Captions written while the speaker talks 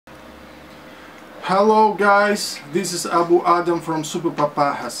Hello guys, this is Abu Adam from Super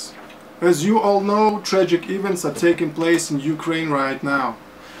Papajas. As you all know, tragic events are taking place in Ukraine right now,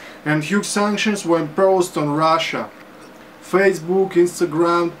 and huge sanctions were imposed on Russia. Facebook,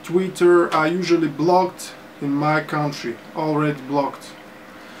 Instagram, Twitter are usually blocked in my country, already blocked.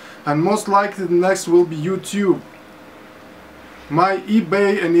 And most likely the next will be YouTube. My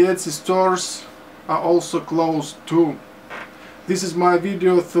eBay and Etsy stores are also closed too. This is my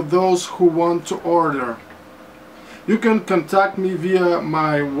video for those who want to order. You can contact me via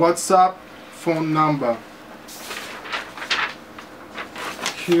my WhatsApp phone number.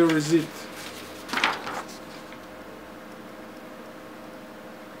 Here is it.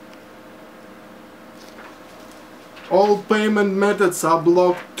 All payment methods are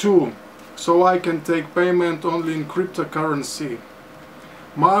blocked too, so I can take payment only in cryptocurrency.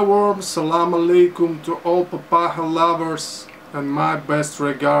 My warm salam alaikum to all papaja lovers and my best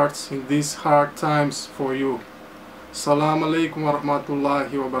regards in these hard times for you. Salam alaikum wa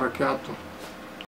rahmatullahi wa barakatuh.